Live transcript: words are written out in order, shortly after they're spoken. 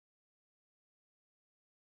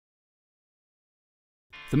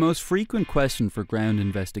The most frequent question for ground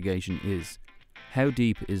investigation is, how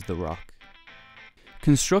deep is the rock?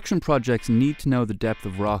 Construction projects need to know the depth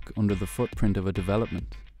of rock under the footprint of a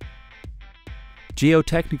development.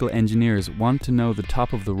 Geotechnical engineers want to know the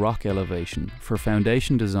top of the rock elevation for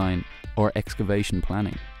foundation design or excavation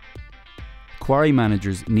planning. Quarry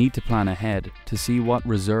managers need to plan ahead to see what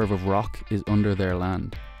reserve of rock is under their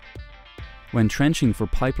land. When trenching for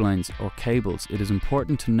pipelines or cables, it is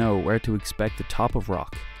important to know where to expect the top of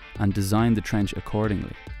rock and design the trench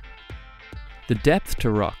accordingly. The depth to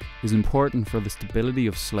rock is important for the stability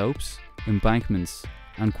of slopes, embankments,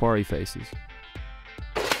 and quarry faces.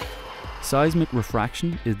 Seismic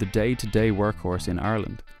refraction is the day-to-day workhorse in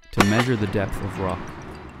Ireland to measure the depth of rock.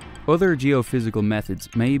 Other geophysical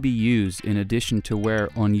methods may be used in addition to where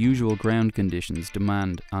unusual ground conditions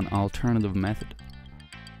demand an alternative method.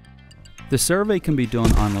 The survey can be done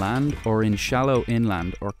on land or in shallow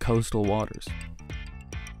inland or coastal waters.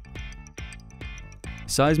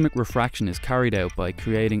 Seismic refraction is carried out by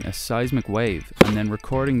creating a seismic wave and then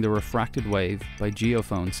recording the refracted wave by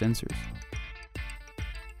geophone sensors.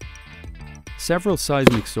 Several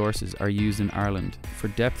seismic sources are used in Ireland for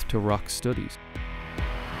depth to rock studies.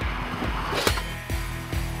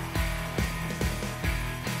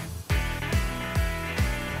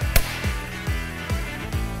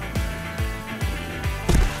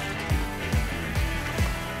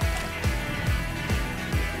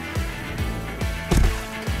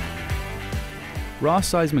 Raw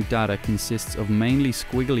seismic data consists of mainly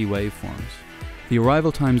squiggly waveforms. The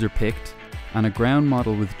arrival times are picked, and a ground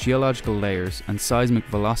model with geological layers and seismic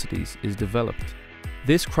velocities is developed.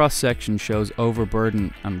 This cross-section shows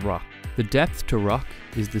overburden and rock. The depth to rock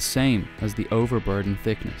is the same as the overburden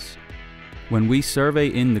thickness. When we survey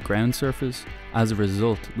in the ground surface, as a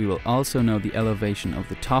result, we will also know the elevation of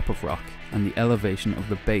the top of rock and the elevation of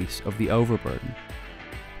the base of the overburden.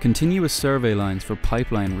 Continuous survey lines for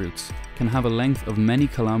pipeline routes can have a length of many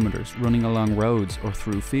kilometers running along roads or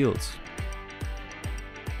through fields.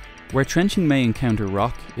 Where trenching may encounter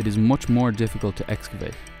rock, it is much more difficult to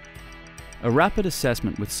excavate. A rapid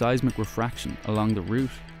assessment with seismic refraction along the route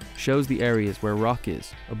shows the areas where rock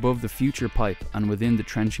is, above the future pipe and within the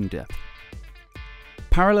trenching depth.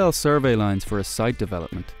 Parallel survey lines for a site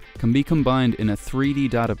development can be combined in a 3D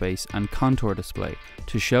database and contour display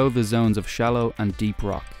to show the zones of shallow and deep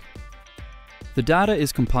rock. The data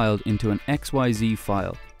is compiled into an XYZ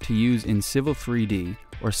file to use in Civil 3D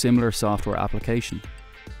or similar software application.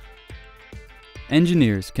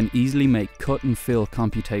 Engineers can easily make cut and fill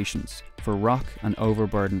computations for rock and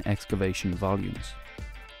overburden excavation volumes.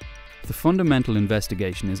 The fundamental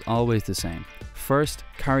investigation is always the same. First,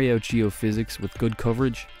 carry out geophysics with good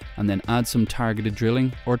coverage, and then add some targeted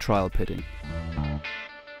drilling or trial pitting.